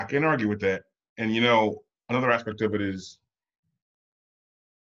I can't argue with that. And you know, another aspect of it is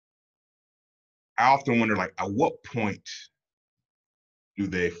I often wonder, like, at what point do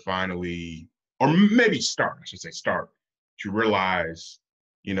they finally, or maybe start, I should say, start to realize,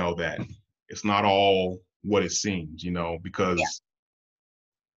 you know, that it's not all what it seems, you know, Yeah. because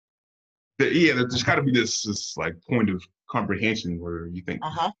yeah, there's got to be this like point of comprehension where you think,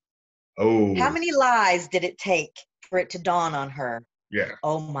 Uh-huh. How oh, many lies did it take for it to dawn on her? yeah,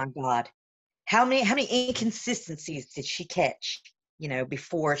 Oh my God. How many inconsistencies did she catch,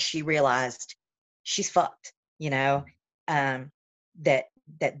 before she realized she's fucked, you know, um, that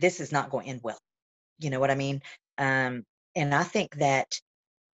that this is not going to end well. You know what I mean? Um, and I think that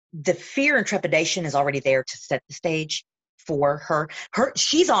the fear and trepidation is already there to set the stage for her.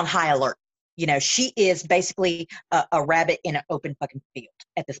 She's on high alert. She is basically a rabbit in an open fucking field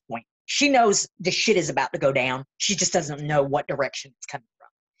at this point. She knows the shit is about to go down. She just doesn't know what direction it's coming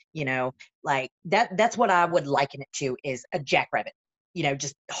from. Like that's what I would liken it to, is a jackrabbit.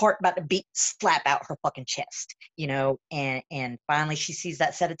 Just heart about to beat, slap out her fucking chest. And finally she sees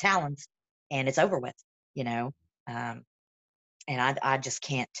that set of talons, and it's over with. You know, um, and I just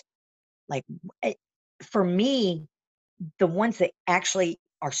can't, like, eh, for me, the ones that actually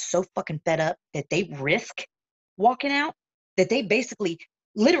are so fucking fed up that they risk walking out, that they basically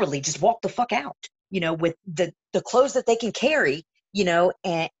literally just walk the fuck out, with the clothes that they can carry,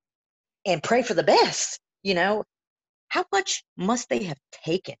 and pray for the best. How much must they have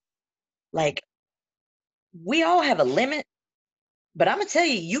taken? Like, we all have a limit, but I'm gonna tell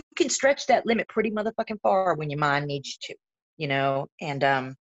you, you can stretch that limit pretty motherfucking far when your mind needs you to,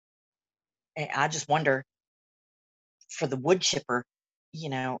 and I just wonder, for the wood chipper, you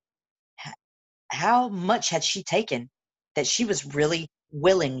know, h- how much had she taken that she was really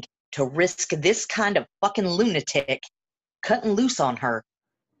willing to risk this kind of fucking lunatic cutting loose on her?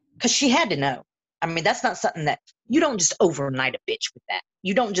 Because she had to know. I mean, that's not something that you don't just overnight a bitch with that.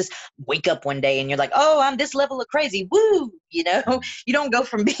 You don't just wake up one day and you're like, oh, I'm this level of crazy. Woo! You don't go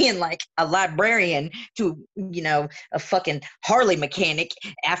from being like a librarian to, a fucking Harley mechanic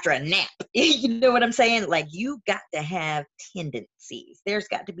after a nap. You know what I'm saying? Like, you got to have tendencies. There's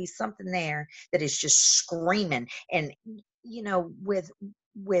got to be something there that is just screaming. And, with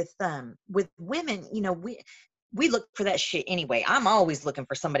women, we look for that shit anyway. I'm always looking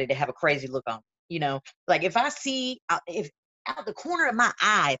for somebody to have a crazy look on. Like, if I see, if out the corner of my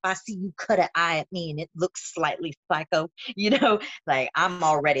eye, if I see you cut an eye at me and it looks slightly psycho, like, I'm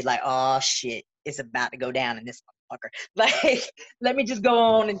already like, oh shit, it's about to go down in this motherfucker. Like, let me just go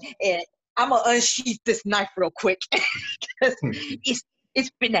on and I'm gonna unsheath this knife real quick. Because it's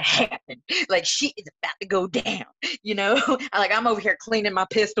finna happen. Like, shit is about to go down. Like, I'm over here cleaning my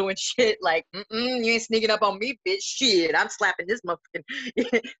pistol and shit. Like, you ain't sneaking up on me, bitch. Shit, I'm slapping this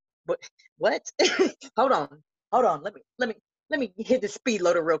motherfucking. But what? hold on, hold on. Let me hit the speed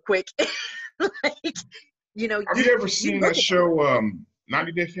loader real quick. Like, have you you ever you seen look that at, show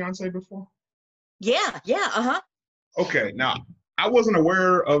 90 Day Fiance before? yeah, yeah, uh-huh. Okay, now I wasn't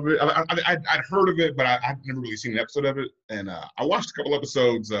aware of it. I'd heard of it, but I'd never really seen an episode of it. And I watched a couple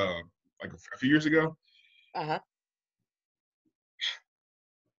episodes like a few years ago. Uh-huh.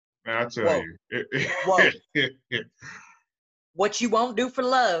 Man, I tell Whoa, you, whoa. What you won't do for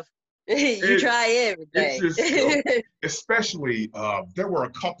love, you it try it's everything. just especially there were a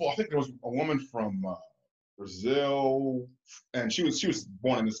couple. I think there was a woman from Brazil, and she was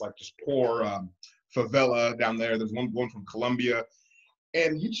born in this like just poor favela down there. There's one from Colombia,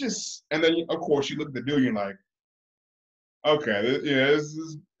 and and then of course you look at the dude, and you're like, okay, yeah,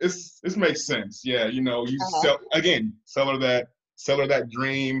 this makes sense. Yeah, you Uh-huh. sell her that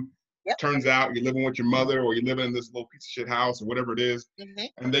dream. Yep. Turns out you're living with your mother, or you're living in this little piece of shit house, or whatever it is, Hmm.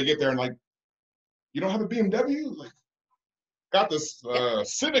 and they get there and like, you don't have a BMW? Like, got this Yep.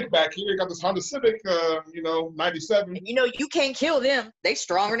 Civic back here. Got this Honda Civic, 97. And you can't kill them. They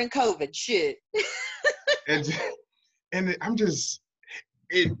stronger than COVID. Shit. And I'm just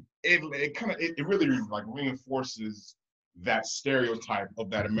it kind of it really like reinforces that stereotype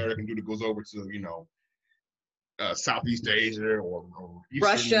of that American dude that goes over to Southeast Asia or Eastern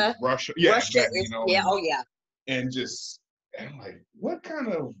Russia. Russia. Yeah, Russia exactly. is, yeah, oh yeah. And just and I'm like, what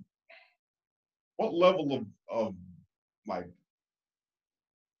level of like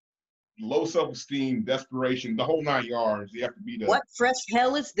low self-esteem, desperation, the whole 9 yards. You have to be the. What fresh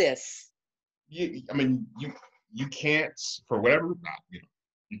hell is this? I mean, you can't for whatever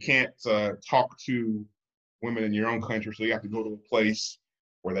you can't talk to women in your own country, so you have to go to a place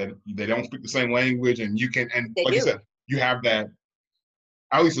where they don't speak the same language, and you can and They like you do. said, you have that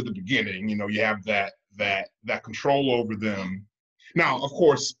at least at the beginning. You have that control over them, Now, of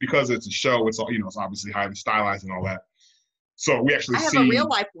course, because it's a show, it's all, it's obviously highly stylized and all that. So we actually I have a real see.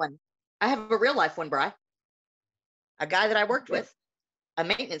 life one. I have a real life one, Bri. A guy that I worked with, a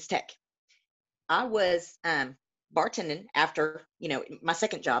maintenance tech. I was bartending after, my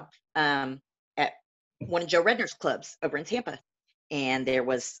second job at one of Joe Redner's clubs over in Tampa. And there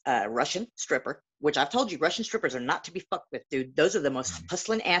was a Russian stripper, which I've told you, Russian strippers are not to be fucked with, dude. Those are the most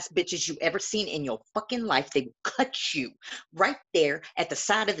hustling ass bitches you ever seen in your fucking life. They will cut you right there at the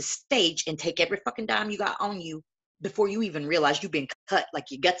side of the stage and take every fucking dime you got on you before you even realize you've been cut,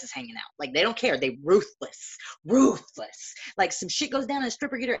 like your guts is hanging out. Like, they don't care. They ruthless. Like, some shit goes down and a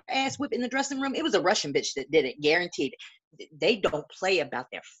stripper get her ass whipped in the dressing room. It was a Russian bitch that did it, guaranteed. They don't play about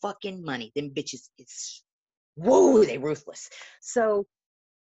their fucking money. Them bitches is, whoa, they ruthless. So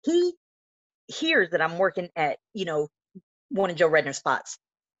he hears that I'm working at, one of Joe Redner's spots.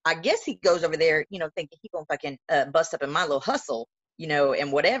 I guess he goes over there, thinking he gonna fucking bust up in my little hustle,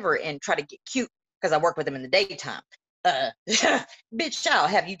 and whatever, and try to get cute because I work with him in the daytime. Bitch, I'll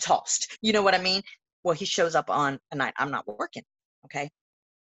have you tossed. You know what I mean? Well, he shows up on a night I'm not working, okay?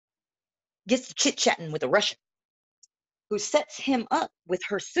 Gets to chit-chatting with a Russian who sets him up with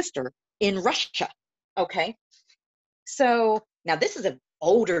her sister in Russia, okay? So now this is an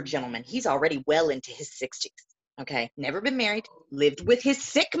older gentleman. He's already well into his 60s, okay? Never been married, lived with his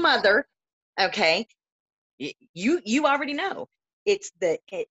sick mother, okay? You already know. It's the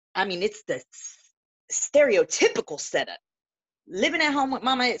stereotypical setup. Living at home with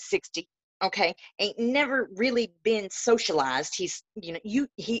mama at 60, okay? Ain't never really been socialized. He's,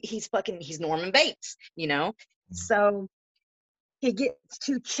 he's Norman Bates, So he gets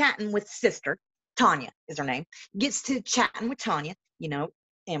to chatting with sister, Tanya is her name, gets to chatting with Tanya,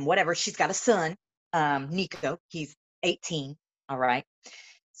 and whatever. She's got a son, Nico. He's 18, all right?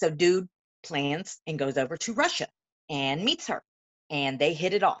 So dude plans and goes over to Russia and meets her, and they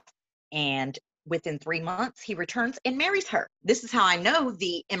hit it off. And within 3 months, he returns and marries her. This is how I know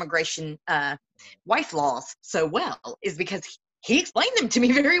the immigration wife laws so well, is because he explained them to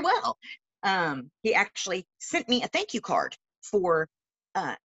me very well. He actually sent me a thank you card for,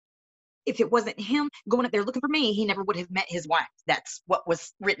 if it wasn't him going up there looking for me, he never would have met his wife. That's what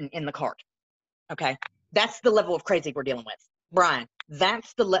was written in the card. Okay. That's the level of crazy we're dealing with. Brian,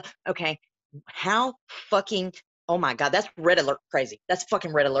 that's the okay. How fucking, oh my God, that's red alert crazy. That's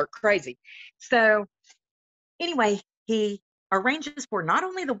fucking red alert crazy. So anyway, he arranges for not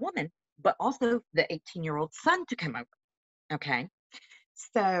only the woman, but also the 18-year-old son to come over. Okay.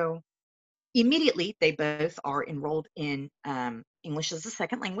 So immediately they both are enrolled in English as a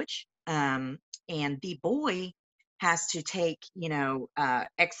second language. And the boy has to take,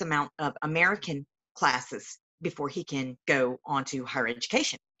 X amount of American classes before he can go on to higher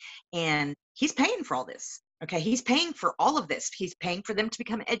education. And he's paying for all this. Okay. He's paying for all of this. He's paying for them to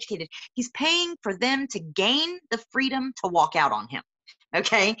become educated. He's paying for them to gain the freedom to walk out on him.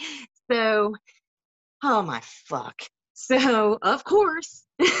 Okay. So, oh my fuck. So, of course,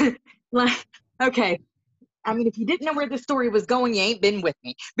 like, okay. I mean, if you didn't know where this story was going, you ain't been with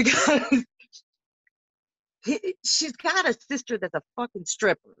me, because she's got a sister that's a fucking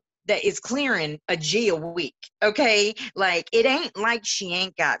stripper that is clearing a G a week. Okay. Like, it ain't like she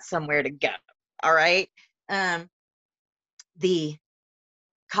ain't got somewhere to go. All right. The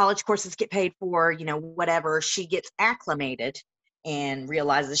college courses get paid for, whatever. She gets acclimated and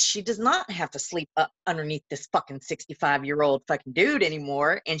realizes she does not have to sleep up underneath this fucking 65-year-old fucking dude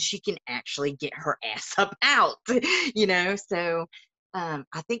anymore, and she can actually get her ass up out, So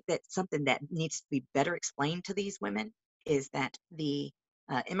I think that something that needs to be better explained to these women is that the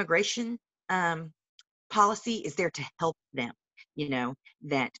immigration policy is there to help them,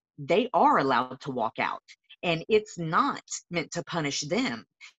 that they are allowed to walk out, and it's not meant to punish them.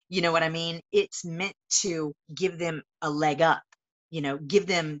 You know what I mean? It's meant to give them a leg up, give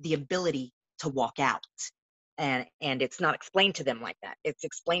them the ability to walk out. And it's not explained to them like that. It's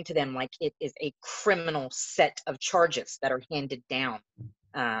explained to them like it is a criminal set of charges that are handed down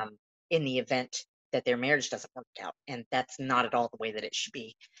in the event that their marriage doesn't work out. And that's not at all the way that it should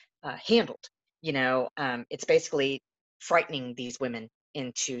be handled. It's basically frightening these women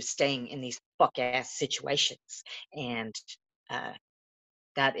into staying in these fuck ass situations. And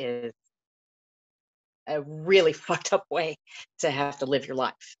that is a really fucked up way to have to live your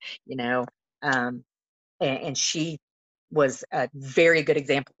life, and she was a very good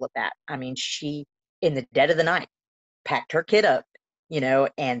example of that. I mean, she, in the dead of the night, packed her kid up,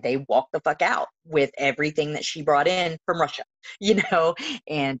 and they walked the fuck out with everything that she brought in from Russia,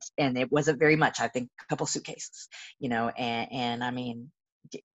 and it wasn't very much. I think a couple suitcases, and I mean,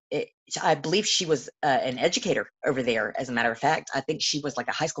 I believe she was an educator over there. As a matter of fact, I think she was like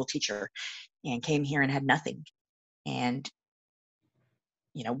a high school teacher and came here and had nothing. And,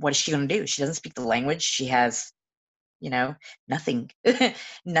 you know, what is she going to do? She doesn't speak the language. She has, you know, nothing,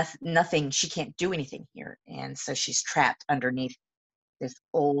 nothing. She can't do anything here. And so she's trapped underneath this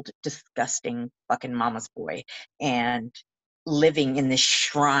old, disgusting fucking mama's boy and living in this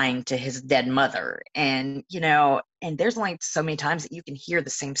shrine to his dead mother. And, you know, and there's only so many times that you can hear the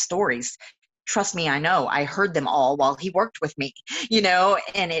same stories. Trust me, I know. I heard them all while he worked with me, you know,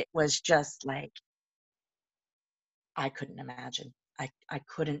 and it was just like, I couldn't imagine. I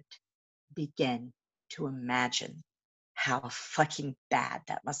couldn't begin to imagine how fucking bad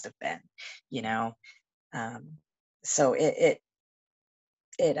that must have been, you know. Um, so it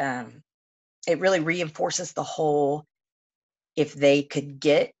it really reinforces the whole, if they could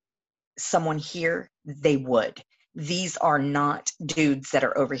get someone here, they would. These are not dudes that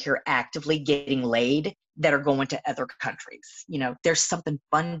are over here actively getting laid that are going to other countries. You know, there's something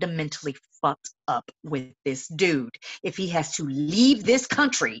fundamentally fucked up with this dude if he has to leave this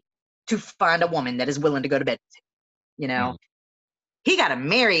country to find a woman that is willing to go to bed with him. You know, he got to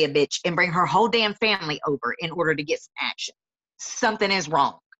marry a bitch and bring her whole damn family over in order to get some action. Something is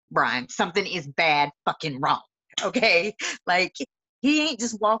wrong, Brian. Something is bad fucking wrong. Okay? Like, he ain't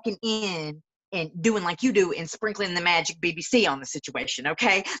just walking in and doing like you do and sprinkling the magic BBC on the situation.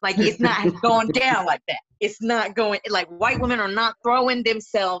 Okay? Like, it's not going down like that. It's not going, like, white women are not throwing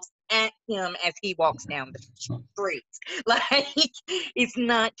themselves at him as he walks down the streets. Like, it's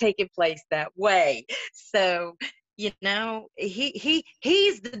not taking place that way. So, you know,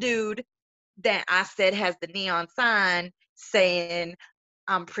 he's the dude that I said has the neon sign saying,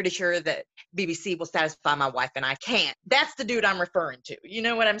 I'm pretty sure that BBC will satisfy my wife and I can't. That's the dude I'm referring to. You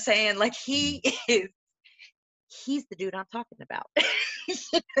know what I'm saying? Like, he's the dude I'm talking about.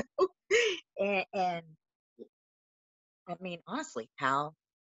 You know? And I mean, honestly, how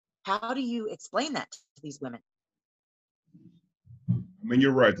do you explain that to these women? I mean,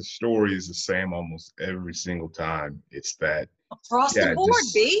 you're right. The story is the same almost every single time. It's that, Across the yeah, board,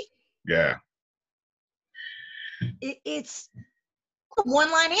 just, B. yeah. It's a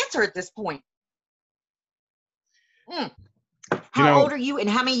one-line answer at this point. You How know, old are you and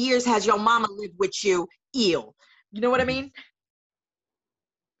how many years has your mama lived with you? Ill. You know what I mean?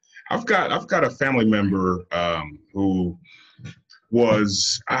 I've got a family member who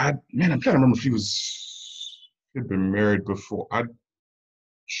was, I'm trying to remember if he'd been married before. I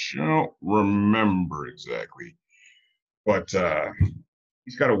don't remember exactly, but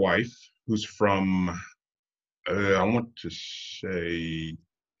he's got a wife who's from I want to say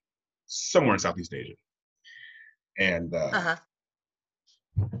somewhere in Southeast Asia, and Uh-huh.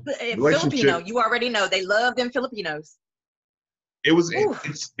 Filipino, relationship. you already know they love them Filipinos. Ooh,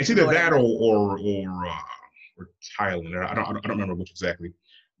 It's either Lord have that mercy. or Thailand. I don't remember which exactly,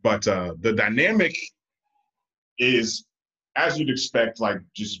 but the dynamic is as you'd expect. Like,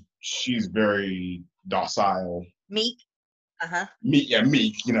 just she's very docile, Meek. Uh-huh. meek,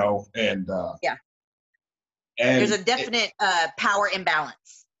 you know, Yeah. There's and a it, definite power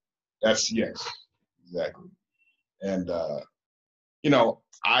imbalance. that's yes, exactly, and you know,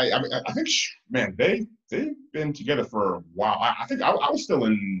 I think man, they've been together for a while. I think I was still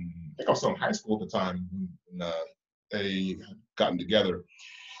in I think I was still in high school at the time when they gotten together.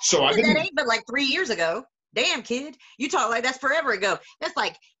 So I Shit, that didn't. ain't but like 3 years ago. Damn, kid. You talk like that's forever ago. That's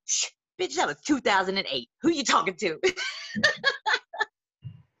like, bitch, that was 2008. Who you talking to?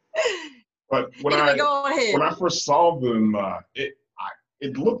 But Anyway, go ahead. when I first saw them,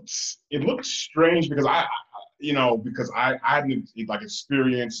 it looked strange because you know, because I hadn't like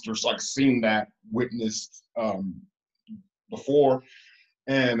experienced or like seen that, witnessed before.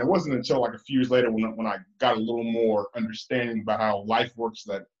 And it wasn't until like a few years later when I got a little more understanding about how life works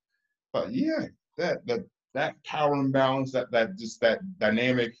that, yeah, that power imbalance, that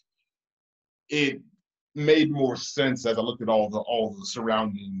dynamic, it made more sense as I looked at all the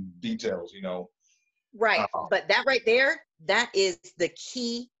surrounding details. You know, Right. uh, But that right there, that is the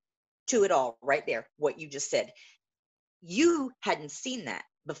key to it all right there, what you just said. You hadn't seen that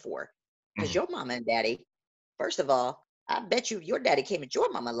before because mhm. your mama and daddy, first of all, I bet you your daddy came at your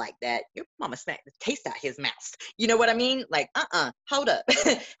mama like that. Your mama smacked the taste out his mouth. You know what I mean? Like, hold up,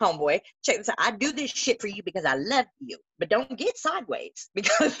 homeboy. Check this out. I do this shit for you because I love you, but don't get sideways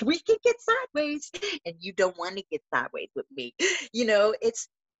because we can get sideways and you don't want to get sideways with me. You know, it's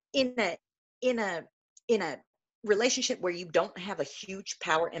in a, in a, in a relationship where you don't have a huge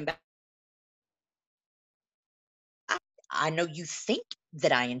power imbalance. I know you think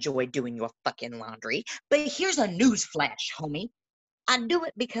that I enjoy doing your fucking laundry, but here's a news flash, homie. I do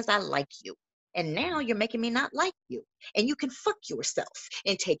it because I like you. And now you're making me not like you. And you can fuck yourself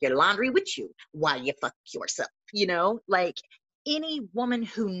and take your laundry with you while you fuck yourself. You know, like any woman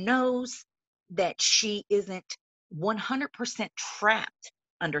who knows that she isn't 100% trapped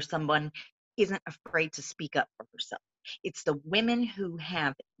under someone isn't afraid to speak up for herself. It's the women who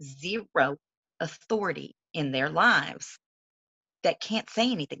have zero authority in their lives that can't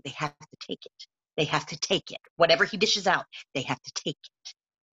say anything. They have to take it. They have to take it. Whatever he dishes out, they have to take it.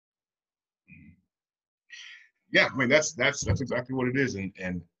 Yeah, I mean that's exactly what it is, and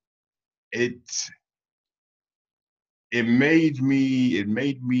it it made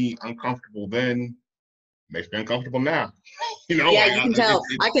me uncomfortable then, makes me uncomfortable now. You know, Yeah, like you can tell.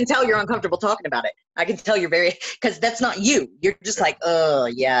 I can tell you're uncomfortable talking about it. I can tell you're very, because that's not you. You're just like, oh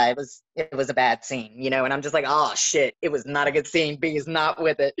yeah, it was a bad scene, you know. And I'm just like, oh shit, it was not a good scene. B is not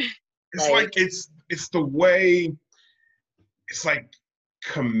with it. it's like Like, it's the way it's like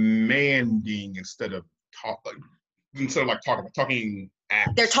commanding talk instead of like talking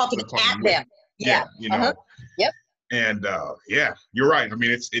at they're talking instead of at talking with. them. Yeah. Yeah, you Uh-huh. know. Yep. And yeah, you're right. I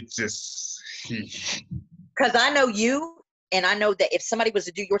mean, it's just Because I know you, and I know that if somebody was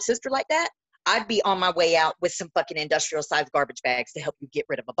to do your sister like that, I'd be on my way out with some fucking industrial sized garbage bags to help you get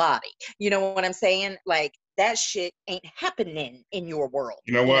rid of a body. You know what I'm saying? Like that shit ain't happening in your world.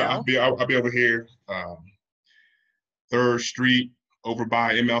 you know You what? know? I'll be over here, Third Street, over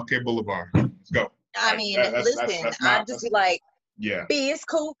by MLK Boulevard. Let's go. I Like mean, listen, that's I'd not just be that's like, yeah. B, it's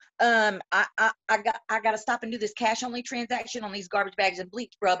cool. I gotta stop and do this cash only transaction on these garbage bags and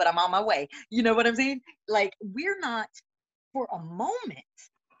bleach, bro. But I'm on my way. You know what I'm saying? Like, we're not for a moment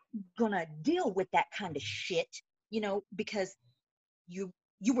gonna deal with that kind of shit, you know, because you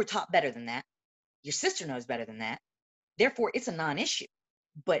you were taught better than that. Your sister knows better than that. Therefore, it's a non-issue.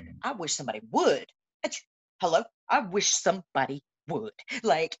 But I wish somebody would. Hello? I wish somebody would.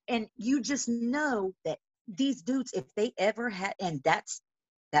 Like, and you just know that these dudes, if they ever had, and that's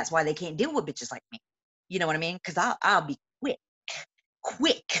why they can't deal with bitches like me. You know what I mean? Because I'll be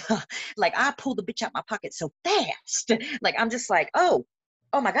quick. Like I pull the bitch out my pocket so fast. Like I'm just like, oh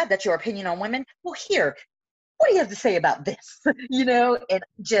my God, that's your opinion on women. Well, here, what do you have to say about this? You know, and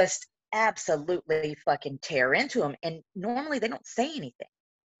just absolutely fucking tear into them. And normally they don't say anything.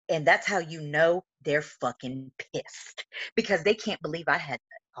 And that's how you know they're fucking pissed because they can't believe I had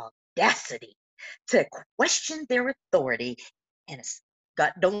the audacity to question their authority. And it's,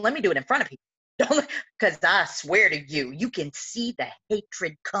 God, don't let me do it in front of people. Don't, because I swear to you, you can see the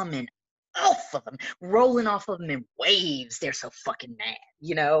hatred coming off of them, rolling off of them in waves. They're so fucking mad,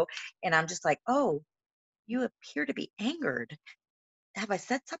 you know? And I'm just like, oh, you appear to be angered. Have I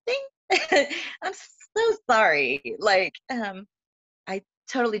said something? I'm so sorry. Like, I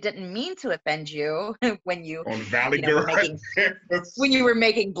totally didn't mean to offend you when On Valley were Girl. making when you were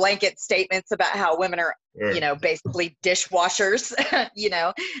making blanket statements about how women are, Yeah. basically dishwashers.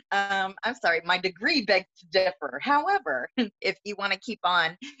 I'm sorry, my degree begs to differ. However, if you want to keep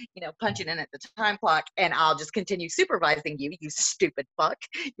on, punching in at the time clock, and I'll just continue supervising you, you stupid fuck,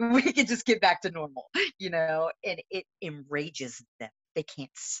 we can just get back to normal. And it enrages them. They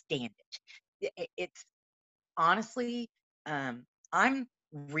can't stand it. It's honestly, I'm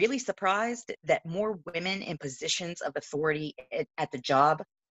really surprised that more women in positions of authority at the job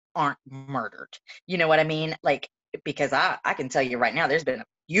aren't murdered. You know what I mean? Like, because I can tell you right now, there's been a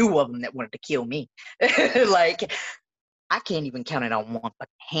few of them that wanted to kill me. Like, I can't even count it on one fucking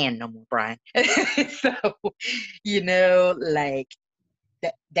hand no more, Brian. So, like,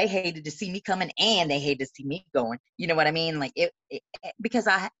 they hated to see me coming and they hated to see me going. You know what I mean? Like because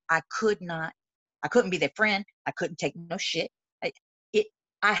I couldn't be their friend. I couldn't take no shit. I, it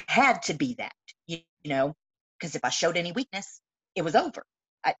I had to be that, because if I showed any weakness, it was over.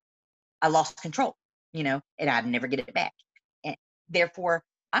 I I lost control, and I'd never get it back. And therefore,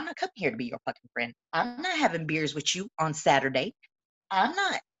 I'm not coming here to be your fucking friend. I'm not having beers with you on Saturday. I'm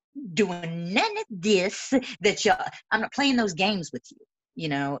not doing none of this I'm not playing those games with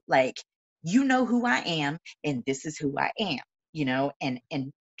you, like, who I am, and this is who I am,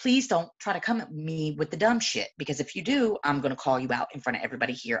 and please don't try to come at me with the dumb shit, because if you do, I'm going to call you out in front of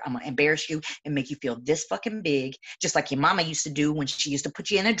everybody here. I'm going to embarrass you and make you feel this fucking big, just like your mama used to do when she used to put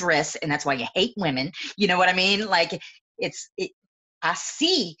you in a dress, and that's why you hate women. You know what I mean? Like, I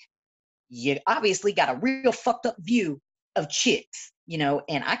see you obviously got a real fucked up view of chicks,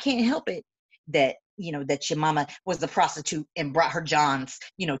 and I can't help it that your mama was a prostitute and brought her Johns,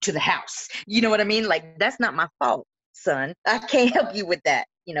 to the house. You know what I mean? Like, that's not my fault, son. I can't help you with that,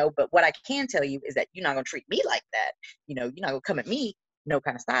 but what I can tell you is that you're not going to treat me like that. You're not going to come at me no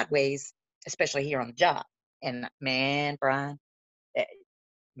kind of sideways, especially here on the job. And man, Brian, Eh,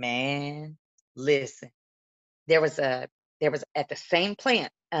 Man, listen. There was a there was at the same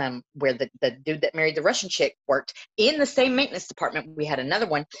plant where the dude that married the Russian chick worked in the same maintenance department. We had another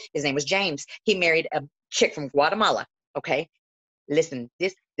one. His name was James. He married a chick from Guatemala. Okay, listen,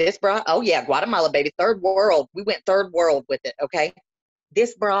 this broad. Oh yeah, Guatemala, baby, third world. We went third world with it. Okay,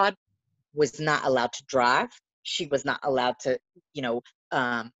 this broad was not allowed to drive. She was not allowed to, you know,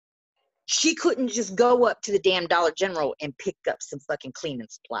 um, she couldn't just go up to the damn Dollar General and pick up some fucking cleaning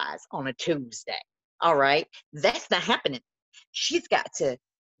supplies on a Tuesday. All right. That's not happening. She's got to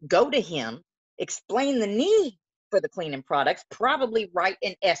go to him, explain the need for the cleaning products, probably write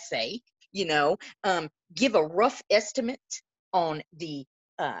an essay, you know, give a rough estimate on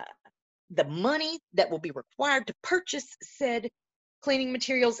uh, the money that will be required to purchase said cleaning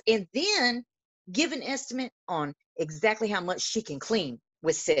materials, and then give an estimate on exactly how much she can clean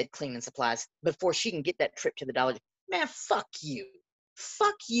with said cleaning supplies before she can get that trip to the Dollar General. Man, fuck you.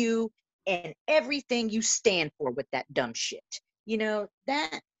 Fuck you and everything you stand for with that dumb shit. You know,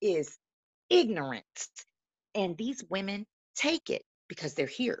 that is ignorance. And these women take it because they're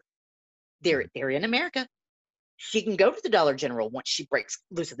here. They're in America. She can go to the Dollar General once she breaks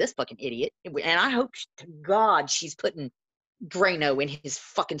loose of this fucking idiot. And I hope to God she's putting Drano in his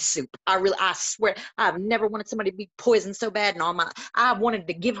fucking soup. I swear, I've never wanted somebody to be poisoned so bad. And I wanted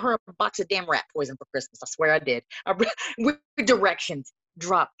to give her a box of damn rat poison for Christmas. I swear I did. With directions,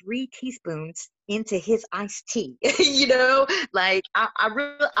 drop 3 teaspoons into his iced tea. You know, like I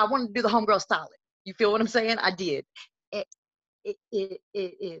wanted to do the homegirl solid. You feel what I'm saying? I did. It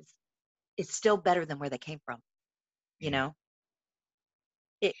is. It's still better than where they came from. You know,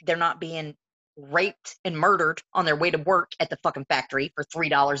 they're not being raped and murdered on their way to work at the fucking factory for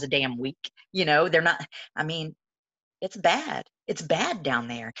 $3 a damn week. You know, they're not. I mean, it's bad. It's bad down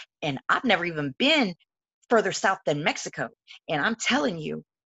there. And I've never even been further south than Mexico. And I'm telling you,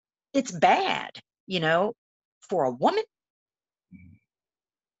 it's bad. You know, for a woman,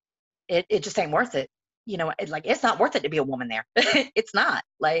 it just ain't worth it. You know, it's not worth it to be a woman there. It's not.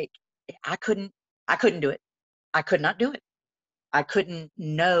 Like I couldn't do it. I could not do it. I couldn't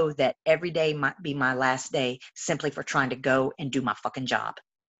know that every day might be my last day simply for trying to go and do my fucking job.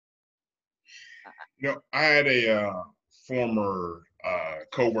 You know, I had a former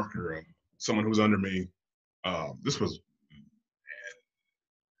coworker, someone who was under me. This was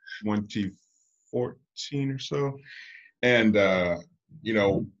 2014 or so, and you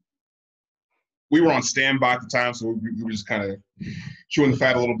know, we were on standby at the time, so we were just kind of chewing the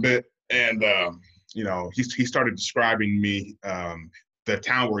fat a little bit. And you know, he started describing me the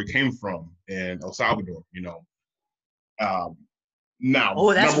town where he came from in El Salvador. You know, now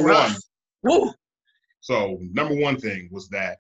Oh, that's number rough. one. Woo. So number one thing was that